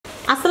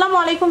আসসালামু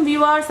আলাইকুম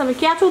ভিউয়ার্স, আমি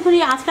কেয়া চৌধুরী।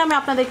 আজকে আমি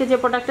আপনাদেরকে যে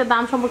প্রোডাক্টের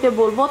দাম সম্পর্কে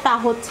বলবো তা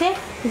হচ্ছে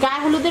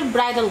গায়ে হলুদের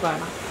ব্রাইডাল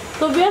গয়না।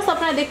 তো ভিউয়ার্স,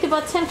 আপনারা দেখতে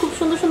পাচ্ছেন খুব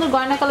সুন্দর সুন্দর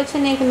গয়না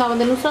কালেকশন নিয়ে কিন্তু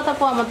আমাদের নুসরাত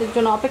আপু আমাদের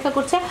জন্য অপেক্ষা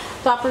করছে।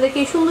 তো আপনাদেরকে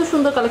এই সুন্দর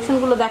সুন্দর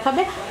কালেকশনগুলো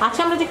দেখাবে।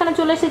 আজকে আমরা যেখানে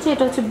চলে এসেছি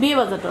এটা হচ্ছে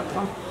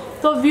biyebazaar.com।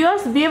 তো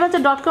ভিউয়ার্স,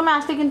 biyebazaar.com-এ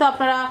আসলে কিন্তু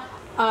আপনারা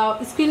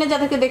স্ক্রিনে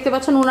যাদেরকে দেখতে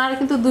পাচ্ছেন ওনারা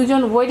কিন্তু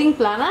দুইজন ওয়েডিং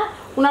প্ল্যানার।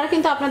 ওনারা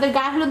কিন্তু আপনাদের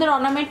গায়ে হলুদের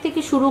অর্নামেন্ট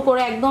থেকে শুরু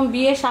করে একদম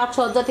বিয়ে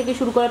সাজসজ্জা থেকে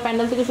শুরু করে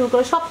প্যান্ডেল থেকে শুরু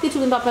করে সব কিছু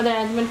কিন্তু আপনাদের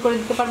অ্যারেঞ্জমেন্ট করে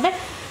দিতে পারবে।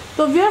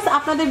 তো ভিউয়ার্স,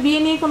 আপনাদের বিয়ে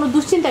নিয়ে কোনো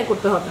দুশ্চিন্তাই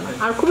করতে হবে না,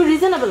 আর খুবই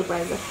রিজনেবল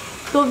প্রাইসে।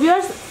 তো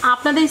ভিউয়ার্স,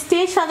 আপনাদের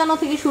স্টেজ সাজানো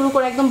থেকে শুরু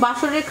করে একদম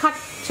বাসরের খাট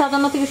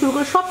সাজানো থেকে শুরু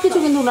করে সব কিছু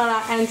কিন্তু ওনারা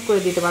অ্যারেঞ্জ করে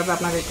দিতে পারবে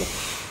আপনাদেরকে।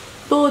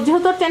 তো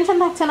যেহেতু টেনশন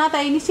থাকছে না,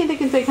 তাই নিশ্চিন্তে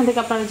কিন্তু এখান থেকে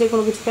আপনারা যে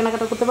কোনো কিছু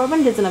কেনাকাটা করতে পারবেন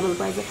রিজনেবল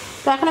প্রাইসে।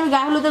 তো এখন আমি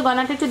গায়ে হলুদের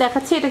গয়নাটা একটু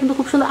দেখাচ্ছি। এটা কিন্তু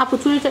খুব সুন্দর। আপু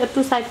চুড়িটা একটু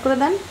সাইড করে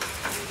দেন।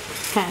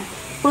 হ্যাঁ,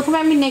 প্রথমে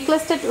আমি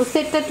নেকলেসটা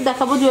সেটটা একটু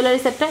দেখাবো, জুয়েলারি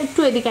সেটটা একটু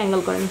এদিকে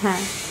অ্যাঙ্গেল করেন।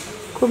 হ্যাঁ,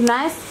 খুব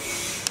নাইস।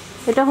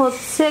 এটা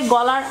হচ্ছে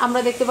গলার,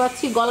 আমরা দেখতে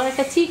পাচ্ছি গলার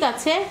একটা চিক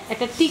আছে,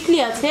 একটা টিকলি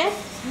আছে,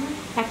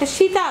 একটা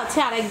সীতা আছে,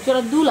 আর এক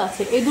জোড়া দুল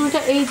আছে। এই দুলটা,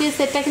 এই যে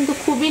সেটটা কিন্তু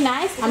খুবই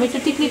নাইস। আমি একটু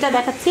টিকলিটা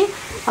দেখাচ্ছি,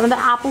 আমাদের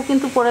আপু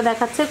কিন্তু পরে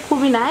দেখাচ্ছে,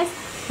 খুবই নাইস।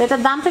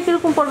 এটার দামটা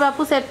কিরকম পড়বে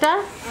আপু সেটটা?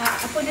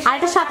 আর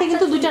এটার সাথে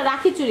কিন্তু দুইটা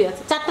রাখি চুড়ি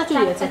আছে, চারটা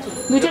চুড়ি আছে,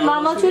 দুইটা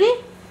নর্মাল চুড়ি,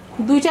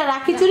 দুইটা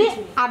রাখি চুড়ি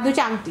আর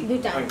দুইটা আংটি।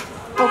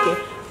 ওকে,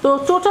 তো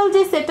টোটাল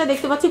যে সেটটা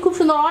দেখতে পাচ্ছি খুব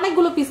সুন্দর,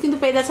 অনেকগুলো পিস কিন্তু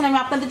পেয়ে যাচ্ছেন। আমি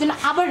আপনাদের জন্য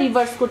আবার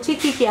রিভার্স করছি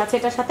কি কি আছে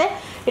এটার সাথে।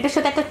 এটার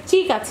সাথে একটা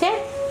চিক আছে,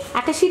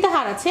 একটা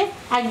সীতাহার আছে,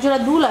 এক জোড়া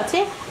দুল আছে,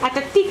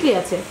 একটা টিকলি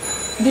আছে,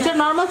 দুইটা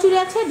নর্মাল চুড়ি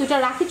আছে, দুইটা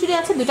রাখি চুড়ি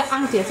আছে, দুইটা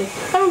আংটি আছে।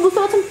 আমি বুঝতে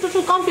পারছেন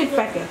টোটাল কমপ্লিট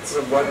প্যাকেজ,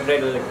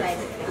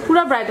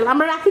 পুরো ব্রাইডাল।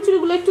 আমরা রাখি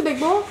চুড়িগুলো একটু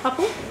দেখবো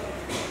আপু।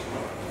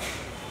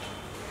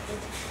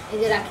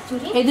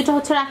 এই দুটো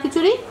হচ্ছে রাখি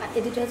চুড়ি,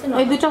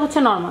 এই দুটো হচ্ছে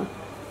নর্মাল।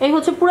 এই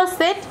হচ্ছে পুরো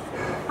সেট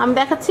আমি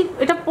দেখাচ্ছি।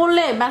 এটা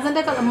পরলে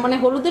ম্যাজেন্টা মানে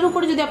হলুদের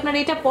উপরে যদি আপনারা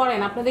এটা পরেন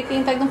আপনাদের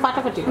কিন্তু একদম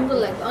ফাটাফাটি সুন্দর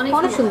লাগবে,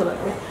 অনেক সুন্দর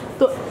লাগবে।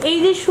 তো এই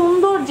যে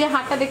সুন্দর যে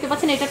হারটা দেখতে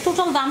পাচ্ছেন, এটা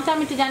টোটাল দামটা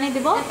আমি একটু জানিয়ে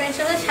দেবো।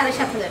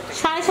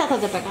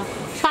 7,500 টাকা।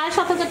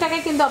 7,500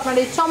 টাকায় কিন্তু আপনার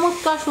এই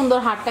চমৎকার সুন্দর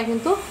হারটা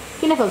কিন্তু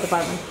কিনে ফেলতে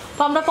পারবেন।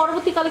 তো আমরা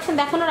পরবর্তী কালেকশন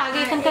দেখানোর আগে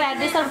এখানকার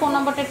অ্যাড্রেস আর ফোন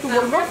নাম্বারটা একটু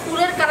বলবো।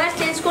 ফুলের কালার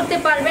চেঞ্জ করতে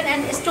পারবেন,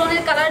 এন্ড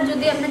স্টোনের কালার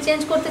যদি আপনি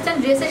চেঞ্জ করতে চান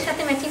ড্রেসের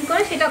সাথে ম্যাচিং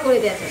করে সেটা করে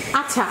দেওয়া যাবে।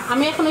 আচ্ছা,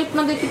 আমি এখন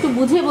আপনাদেরকে একটু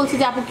বুঝিয়ে বলছি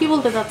যে আপু কি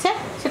বলতে চাচ্ছে।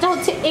 সেটা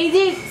হচ্ছে এই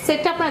যে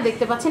সেটটা আপনারা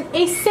দেখতে পাচ্ছেন,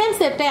 এই সেম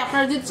সেটটাই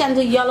আপনারা যদি চান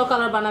যে ইয়েলো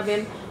কালার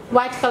বানাবেন,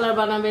 হোয়াইট কালার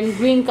বানাবেন,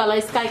 গ্রিন কালার,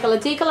 স্কাই কালার,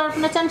 যেই কালার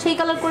আপনারা চান সেই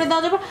কালার করে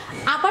দেওয়া যাবে।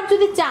 আবার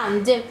যদি চান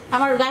যে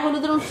আমার গায়ে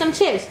হলুদের অনুষ্ঠান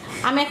শেষ,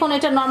 আমি এখন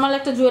এটা নর্মাল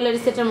একটা জুয়েলারি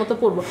সেটের মতো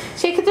পরবো,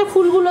 সেই ক্ষেত্রে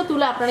ফুলগুলো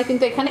তুলে আপনারা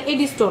কিন্তু এখানে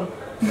এডি স্টোন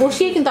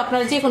বসিয়ে কিন্তু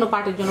আপনারা যে কোনো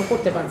পার্টির জন্য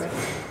করতে পারবেন।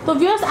 তো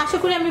ভিউয়ার্স, আশা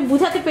করি আমি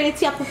বুঝাতে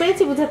পেরেছি। আপু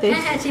পেরেছি বুঝাতে?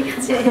 হ্যাঁ, ঠিক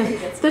আছে।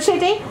 তো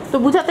সেটাই তো,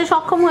 বুঝাতে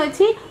সক্ষম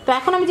হয়েছি। তো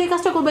এখন আমি যে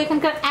কাজটা করবো,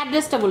 এখানকার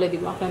অ্যাড্রেসটা বলে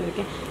দিব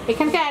আপনাদেরকে।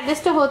 এখানকার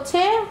অ্যাড্রেসটা হচ্ছে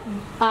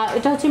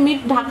এটা হচ্ছে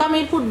ঢাকা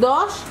মিরপুর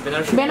 10,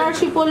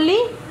 বেনারসি পল্লী,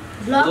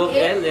 ব্লক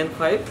এ,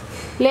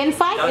 লেন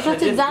 5। এটা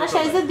হচ্ছে জারা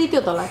সাইজের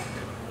দ্বিতীয় তলায়।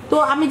 তো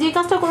আমি যে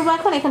কাজটা করবো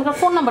এখন, এখানকার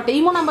ফোন নাম্বারটা,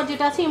 ইমো নাম্বার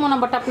যেটা আছে, ইমো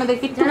নাম্বারটা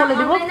আপনাদেরকে একটু বলে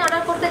দিব।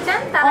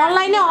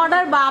 অনলাইনে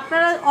অর্ডার বা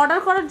আপনারা অর্ডার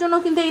করার জন্য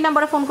কিন্তু এই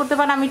নাম্বারে ফোন করতে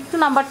পারেন। আমি একটু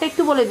নাম্বারটা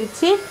একটু বলে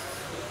দিচ্ছি,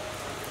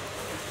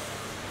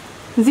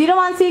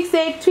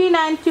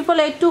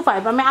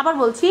 01683988825। আমি আবার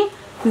বলছি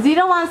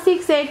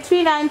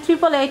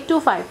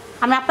 01683988825।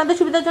 আমি আপনাদের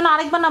সুবিধার জন্য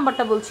আরেকবার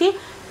নাম্বারটা বলছি,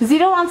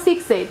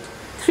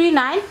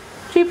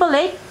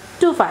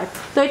 01683988825।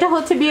 তো এটা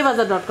হচ্ছে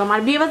biyebazaar.com।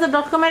 আর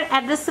biyebazaar.com এর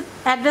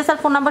অ্যাড্রেস আর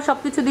ফোন নাম্বার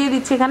সবকিছু দিয়ে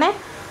দিচ্ছি এখানে।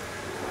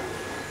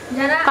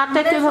 যারা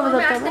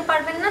আসতে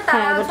পারবেন না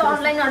তারা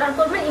অনলাইন অর্ডার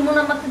করবেন, ইমো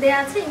নাম্বারটা দেয়া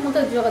আছে, ইমোতে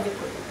যোগাযোগ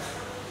করবেন।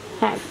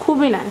 হ্যাঁ,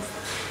 খুবই নাইস।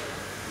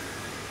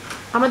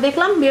 আমরা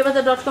দেখলাম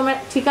biyebazaar.com এর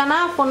ঠিকানা,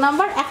 ফোন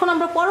নাম্বার। এখন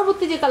আমরা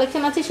পরবর্তী যে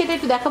কালেকশন আছে সেটা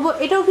একটু দেখাবো।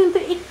 এটাও কিন্তু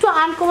একটু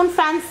আনকমন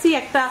ফ্যান্সি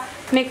একটা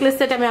নেকলেস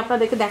সেট আমি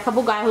আপনাদেরকে দেখাবো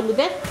গায়ে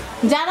হলুদের।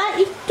 যারা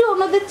একটু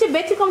ওনাদের চেয়ে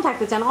ব্যতিক্রম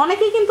থাকতে চান,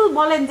 অনেকেই কিন্তু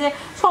বলেন যে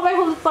সবাই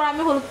হলুদ পরে,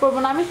 আমি হলুদ পরবো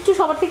না, আমি একটু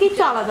সবার থেকে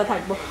একটু আলাদা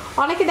থাকবো।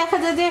 অনেকে দেখা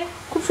যায় যে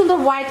খুব সুন্দর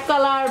হোয়াইট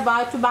কালার বা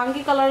একটু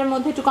বাঙ্গি কালারের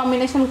মধ্যে একটু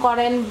কম্বিনেশন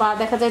করেন, বা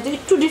দেখা যায় যে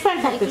একটু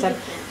ডিফারেন্ট থাকতে চান।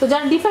 তো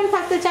যারা ডিফারেন্ট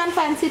থাকতে চান,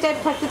 ফ্যান্সি টাইপ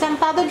থাকতে চান,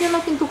 তাদের জন্য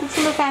কিন্তু খুব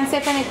সুন্দর ফ্যান্সি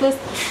একটা নেকলেস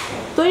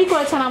তৈরি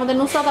করেছেন আমাদের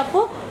নুসরাত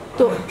আপু।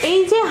 তো এই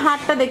যে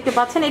হারটা দেখতে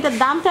পাচ্ছেন, এটার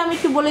দামটা আমি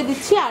একটু বলে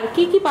দিচ্ছি, আর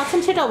কি কি পাচ্ছেন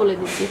সেটাও বলে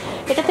দিচ্ছি।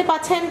 এটাতে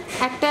পাচ্ছেন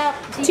একটা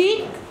চিক,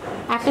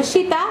 একটা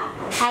সীতা,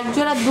 এক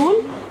জোড়া দুল,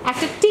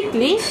 একটা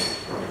টিকলি,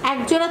 এক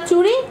জোড়া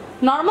চুড়ি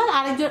নর্মাল,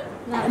 আর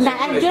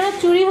এক জোড়া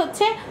চুড়ি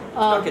হচ্ছে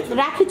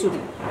রাখি চুড়ি।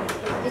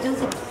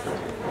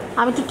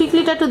 আমি একটু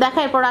টিকলিটা একটু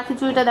দেখাই, এরপর রাখি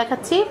চুড়িটা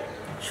দেখাচ্ছি।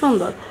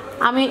 সুন্দর।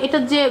 আমি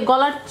এটার যে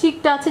গলার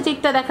চিকটা আছে,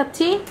 চিকটা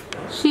দেখাচ্ছি,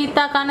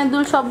 সীতা, কানের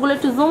দুল সবগুলো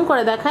একটু জুম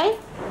করে দেখাই।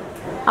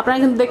 আপনারা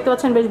কিন্তু দেখতে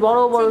পাচ্ছেন বেশ বড়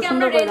বড়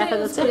সুন্দর করে দেখা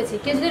যাচ্ছে।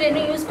 কেউ যদি রেনু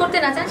ইউজ করতে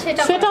না চান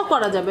সেটাও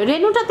করা যাবে।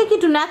 রেনুটাতে কি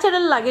একটু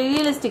ন্যাচারাল লাগে,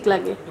 রিয়েলিস্টিক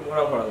লাগে,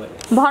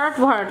 ভরাট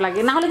ভরাট লাগে,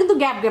 না হলে কিন্তু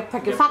গ্যাপ গ্যাপ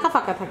থাকে, ফাঁকা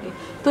ফাঁকা থাকে।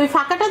 তো ওই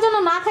ফাঁকাটা যেন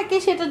না থাকে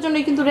সেটার জন্য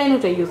কিন্তু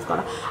রেনুটা ইউজ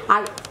করা।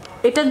 আর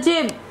এটার যে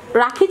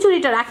রাখি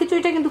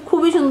চুড়িটা কিন্তু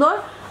খুবই সুন্দর।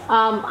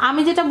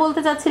 আমি যেটা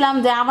বলতে চাচ্ছিলাম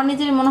যে আমার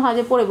নিজেরই মনে হয়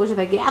যে পরে বসে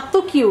থাকি, এত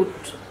কিউট,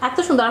 এত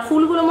সুন্দর। আর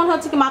ফুলগুলো মনে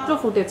হচ্ছে কি মাত্র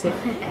ফুটেছে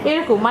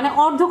এরকম, মানে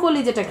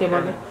অর্ধকলি যেটাকে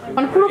বলে,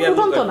 মানে পুরো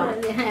ফুটন্ত না,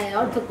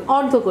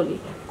 অর্ধকলি,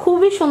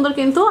 খুবই সুন্দর।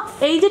 কিন্তু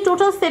এই যে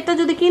টোটাল সেটটা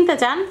যদি কিনতে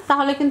চান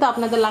তাহলে কিন্তু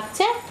আপনাদের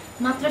লাগছে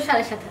মাত্র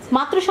 7,500,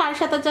 মাত্র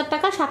 7,500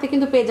 টাকা। সাথে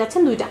কিন্তু পেয়ে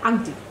যাচ্ছেন দুইটা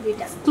আংটি,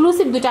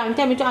 এক্সক্লুসিভ দুইটা আংটি।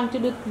 আমি একটু আংটি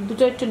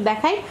দুটো একটু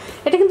দেখাই।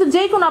 এটা কিন্তু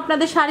যে কোনো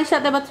আপনাদের শাড়ির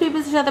সাথে বা 3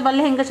 পিসের সাথে বা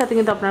লেহেঙ্গার সাথে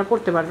কিন্তু আপনারা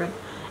পরতে পারবেন,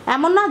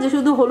 এমন না যে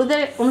শুধু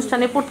হলুদের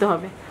অনুষ্ঠানে পরতে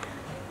হবে,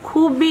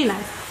 খুবই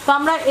নাইস। তো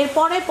আমরা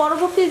এরপরে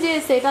পরবর্তী যে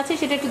সেট আছে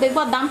সেটা একটু দেখবো।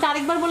 দামটা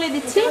আরেকবার বলে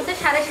দিচ্ছি,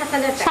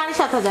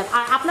 7,500।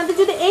 আর আপনাদের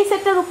যদি এই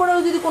সেটটার উপরেও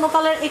যদি কোনো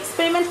কালার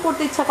এক্সপেরিমেন্ট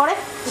করতে ইচ্ছা করে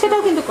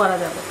সেটাও কিন্তু করা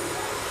যাবে।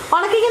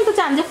 অনেকে কিন্তু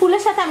চান যে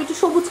ফুলের সাথে আমি একটু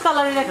সবুজ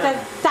কালারের একটা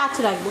টাচ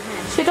রাখবো,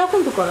 সেটাও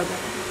কিন্তু করা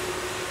যাবে।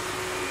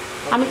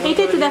 আমি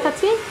এইটা একটু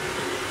দেখাচ্ছি।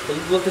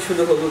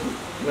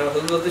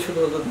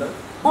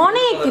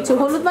 অনেক কিছু,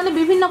 হলুদ মানে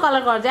বিভিন্ন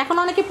কালার করা যায়। এখন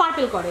অনেকে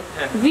পার্পল করে,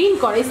 গ্রিন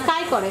করে,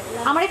 স্কাই করে।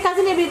 আমার এক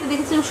কাজিনের বিয়েতে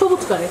দেখেছিলাম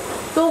সবুজ করে,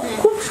 তো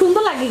খুব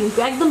সুন্দর লাগে কিন্তু,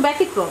 একদম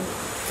ব্যতিক্রম।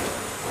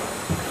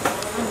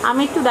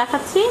 আমি একটু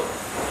দেখাচ্ছি।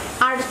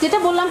 আর যেটা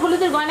বললাম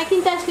হলুদের গয়না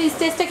কিনতে আসলে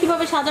স্টেজটা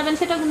কিভাবে সাজাবেন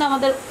সেটাও কিন্তু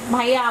আমাদের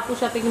ভাইয়া আপুর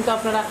সাথে কিন্তু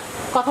আপনারা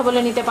কথা বলে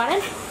নিতে পারেন।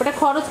 ওটা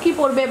খরচ কি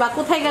পড়বে বা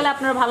কোথায় গেলে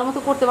আপনারা ভালো মতো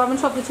করতে পারবেন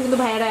সবকিছু কিন্তু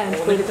ভাইয়ারা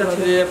অ্যারেঞ্জ করে দিতে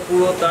পারবে।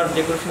 পুরো তার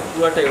ডেকোরেশন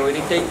পুরোটাই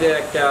ওইটাই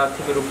একটা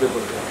থিমের উপরে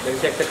করবে,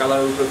 একটা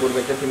কালারের উপরে করবে,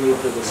 একটা থিমের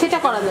উপরে করবে, সেটা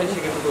করা যাবে,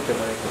 সেটা কিন্তু করতে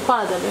পারে,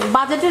 করা যাবে।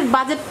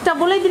 বাজেটটা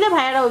বলেই দিলে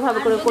ভাইয়ারা ওইভাবে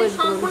করে করে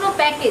দিবে। সম্পূর্ণ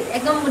প্যাকেজ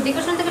একদম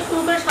ডেকোরেশন থেকে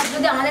শুরু করে সব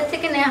যদি আমাদের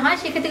থেকে নেওয়া হয়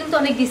সেক্ষেত্রে কিন্তু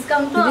অনেক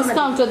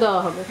ডিসকাউন্টও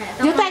দেওয়া হবে।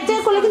 যেহেতু এক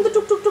জায়গায় করলে কিন্তু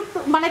টুকটুক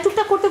মানে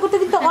টুকটাক করতে করতে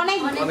কিন্তু অনেক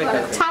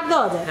ছাড়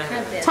দেওয়া যায়।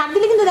 ছাড়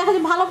দিলে কিন্তু দেখা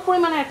যায় ভালো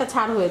পরিমাণে একটা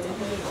ছাড় হয়ে যায়।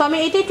 তো আমি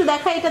এটা একটু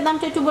দেখাই, এটার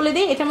দামটা একটু বলে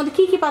দিই। এটার মধ্যে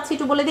কি কি পাচ্ছি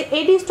একটু বলে দিই।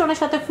 এডি স্টোনের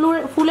সাথে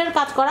ফুলের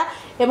কাজ করা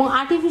এবং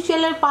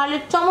আর্টিফিশিয়ালের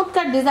পার্লের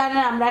চমৎকার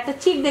ডিজাইনের আমরা একটা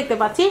চিক দেখতে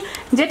পাচ্ছি,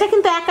 যেটা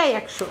কিন্তু একাই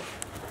 100।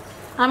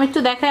 আমি একটু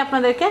দেখাই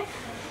আপনাদেরকে,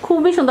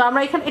 খুবই সুন্দর।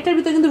 আমরা এখানে এটার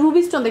ভিতরে কিন্তু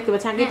রুবি স্টোন দেখতে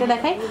পাচ্ছি। আগে এটা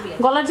দেখাই,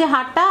 গলার যে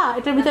হারটা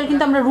এটার ভিতরে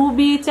কিন্তু আমরা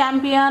রুবি,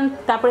 চ্যাম্পিয়ন,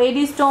 তারপর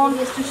এডি স্টোন,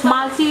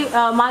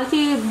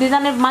 মাল্টি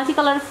ডিজাইনের মাল্টি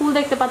কালারের ফুল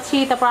দেখতে পাচ্ছি।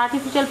 তারপর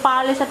আর্টিফিশিয়াল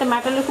পার্লের সাথে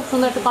মেটালের খুব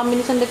সুন্দর একটা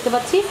কম্বিনেশন দেখতে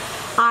পাচ্ছি।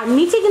 আর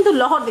নিচে কিন্তু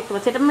লহর দেখতে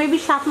পাচ্ছি, এটা মেবি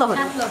 7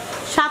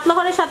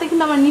 লহরের সাথে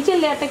কিন্তু আমরা নিচের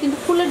লেয়ারটা কিন্তু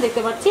ফুলের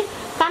দেখতে পাচ্ছি।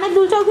 কানের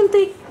দুলটাও কিন্তু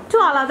একটু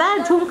আলাদা,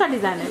 ঝুমকা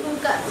ডিজাইনের,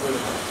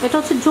 এটা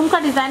হচ্ছে ঝুমকা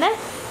ডিজাইনের,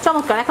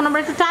 চমৎকার। এখন আমরা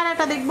একটু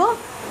টায়রাটা দেখবো।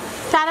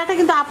 টায়রাটা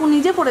কিন্তু আপু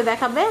নিজে পরে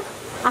দেখাবে,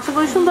 আশা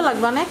করি সুন্দর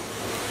লাগবে অনেক।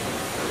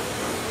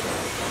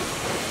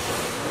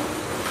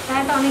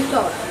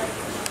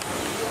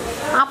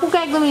 আপুকে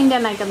একদম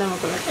ইন্ডিয়ান নায়িকাদের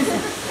মতো লাগছে,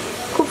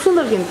 খুব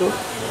সুন্দর কিন্তু।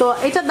 তো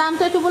এটার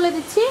দামটা একটু বলে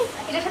দিচ্ছি।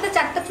 এটার সাথে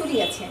 4টা চুড়ি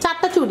আছে,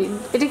 4টা চুড়ি।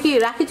 এটা কি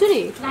রাখি চুড়ি?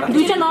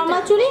 2টা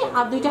নর্মাল চুড়ি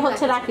আর 2টা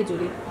হচ্ছে রাখি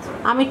চুড়ি।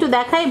 আমি একটু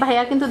দেখাই,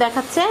 ভাইয়া কিন্তু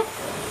দেখাচ্ছে।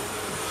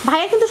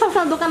 ভাইয়া কিন্তু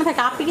সবসময় দোকানে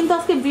থাকে। আপনি কিন্তু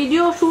আজকে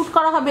ভিডিও শুট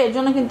করা হবে, এর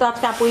জন্য কিন্তু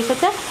আজকে আপু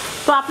এসেছে।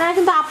 তো আপনারা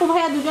কিন্তু আপু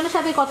ভাইয়া দুজনের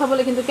সাথে কথা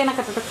বলে কিন্তু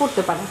কেনাকাটাটা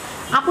করতে পারেন।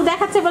 আপু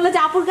দেখাচ্ছে বলে যে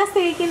আপুর কাছ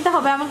থেকে কিনতে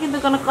হবে, আমার কিন্তু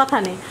কোনো কথা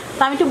নেই।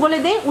 তো আমি একটু বলে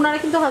দিই, ওনারা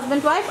কিন্তু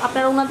হাজব্যান্ড ওয়াইফ,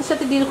 আপনারা ওনাদের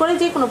সাথে ডিল করে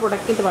যে কোনো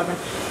প্রোডাক্ট কিনতে পারবেন।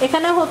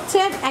 এখানে হচ্ছে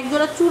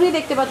একজোড়া চুড়ি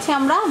দেখতে পাচ্ছি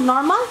আমরা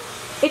নর্মাল।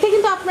 এটা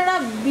কিন্তু আপনারা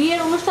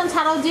বিয়ের অনুষ্ঠান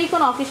ছাড়াও যে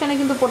কোনো অকেশনে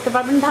কিন্তু পড়তে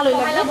পারবেন, ভালোই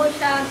লাগবে।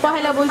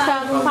 পহেলা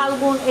বৈশাখ,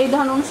 ফাল্গুন এই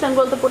ধরনের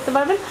অনুষ্ঠানগুলোতে পড়তে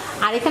পারবেন।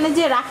 আর এখানে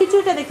যে রাখি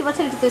চুড়িটা দেখতে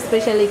পাচ্ছেন এটা তো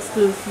স্পেশাল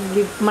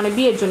এক্সক্লুসিভ, মানে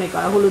বিয়ের জন্য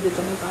করা, হলুদের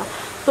জন্য করা।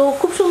 তো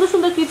খুব সুন্দর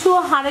সুন্দর কিছু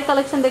হারের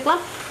কালেকশন দেখলাম।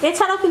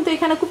 এছাড়াও কিন্তু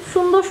এখানে খুব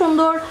সুন্দর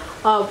সুন্দর,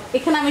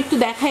 এখানে আমি একটু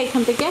দেখাই,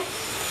 এখান থেকে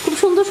খুব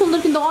সুন্দর সুন্দর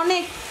কিন্তু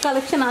অনেক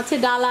কালেকশন আছে।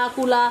 ডালা,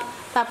 কুলা,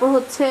 তারপর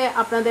হচ্ছে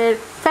আপনাদের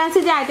ফ্যান্সি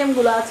যে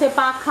আইটেমগুলো আছে,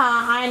 পাখা,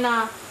 আয়না,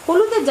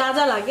 হলুদে যা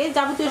যা লাগে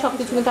যাবতীয়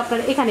সবকিছু কিন্তু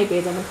আপনারা এখানে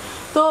পেয়ে যাবেন।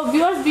 তো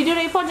ভিউয়ার্স, ভিডিওর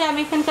এই পর্যায়ে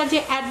আমি এখানকার যে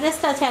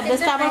অ্যাড্রেসটা আছে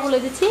অ্যাড্রেসটা আবার বলে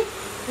দিচ্ছি।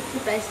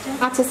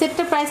 আচ্ছা,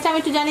 সেটটার প্রাইসটা আমি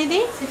একটু জানিয়ে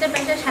দিই। সেটার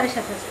প্রাইসটা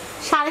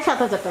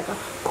 7,500 টাকা,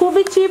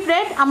 খুবই চিপ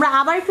রেট। আমরা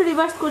আবার একটু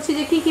রিভার্স করছি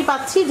যে কি কি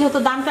পাচ্ছি, যেহেতু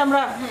দামটা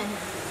আমরা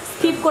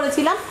স্কিপ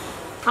করেছিলাম।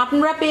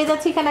 আপনারা পেয়ে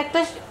যাচ্ছি এখানে একটা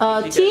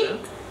চিক,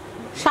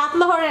 7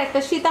 লহরের একটা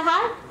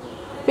সীতাহার,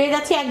 পেয়ে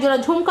যাচ্ছি একজোড়া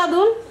ঝুমকা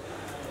দুল,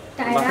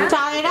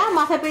 টায়রা,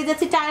 মাথায় পেয়ে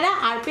যাচ্ছি টায়রা,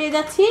 আর পেয়ে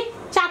যাচ্ছি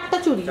 4টা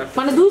চুড়ি,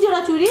 মানে 2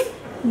 জোড়া চুড়ি,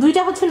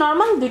 2টা হচ্ছে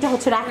নর্মাল, 2টা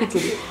হচ্ছে রাখি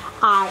চুড়ি।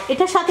 আর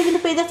এটার সাথে কিন্তু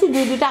পেয়ে যাচ্ছি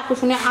 2টা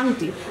আকর্ষণীয়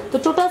আংটি। তো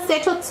টোটাল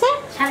সেট হচ্ছে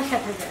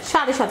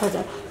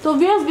 7,500। তো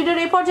ভিউয়ার্স, ভিডিওর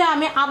এই পর্যায়ে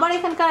আমি আবার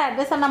এখানকার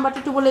অ্যাড্রেস আর নাম্বারটা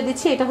একটু বলে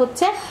দিচ্ছি। এটা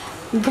হচ্ছে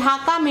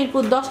ঢাকা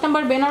মিরপুর 10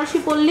 নম্বর বেনারসি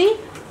পল্লী,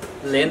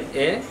 লেন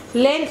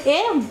এ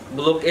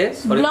ব্লক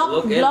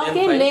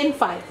এ লেন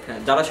 5,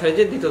 যারা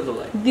সাইজে দ্বিতীয়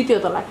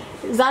তলায়।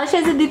 যারা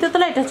সাইজে দ্বিতীয়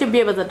তলায়। এটা হচ্ছে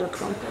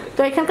biyebazaar.com। তো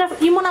এখানকার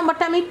ইমো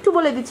নাম্বারটা আমি একটু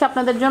বলে দিচ্ছি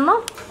আপনাদের জন্য।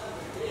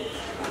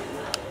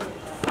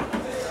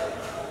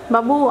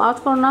 বাবু আউট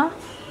করো না,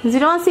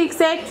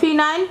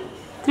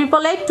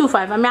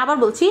 01683988825। আমি আবার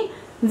বলছি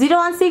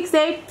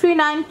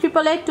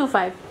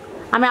 01683988825।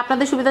 আমি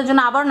আপনাদের সুবিধার জন্য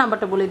আবার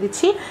নাম্বারটা বলে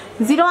দিচ্ছি,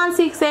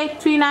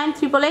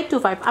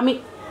 01683988825। আমি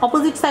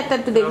অপোজিট সাইডটা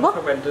একটু দেখবো,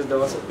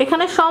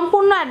 এখানে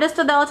সম্পূর্ণ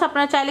অ্যাড্রেসটা দেওয়া আছে।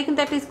 আপনারা চাইলে কিন্তু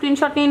একটা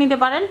স্ক্রিনশট নিয়ে নিতে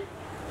পারেন।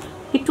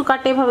 একটু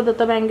কাটে এভাবে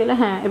ধরতে হবে অ্যাঙ্গেলে,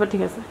 হ্যাঁ এবার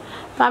ঠিক আছে।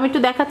 তো আমি একটু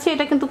দেখাচ্ছি,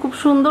 এটা কিন্তু খুব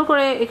সুন্দর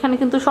করে এখানে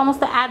কিন্তু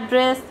সমস্ত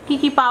অ্যাড্রেস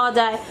কি পাওয়া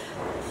যায়,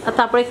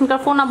 তারপর এখানকার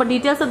ফোন নাম্বার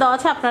ডিটেলসে দেওয়া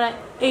আছে, আপনারা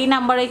এই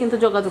নাম্বারে কিন্তু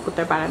যোগাযোগ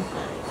করতে পারেন।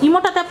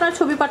 ইমোটাতে আপনারা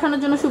ছবি পাঠানোর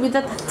জন্য সুবিধা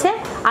থাকছে,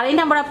 আর এই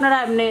নাম্বারে আপনারা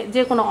এমনি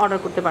যে কোনো অর্ডার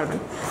করতে পারবেন।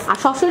 আর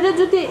সরাসরি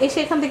যদি এসে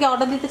এখান থেকে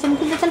অর্ডার দিতে চান,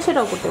 কিনতে চান,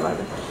 সেটাও করতে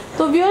পারবেন।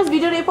 তো ভিউয়ার্স,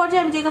 ভিডিওর এই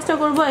পর্যায়ে আমি যে কাজটা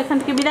করবো, এখান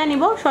থেকে বিদায়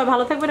নিব। সবাই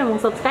ভালো থাকবেন এবং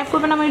সাবস্ক্রাইব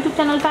করবেন আমার YouTube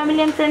channel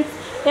family and friends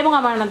এবং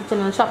আমার আমাদের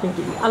চ্যানেল শপিং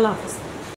টিভি। আল্লাহ হাফিজ।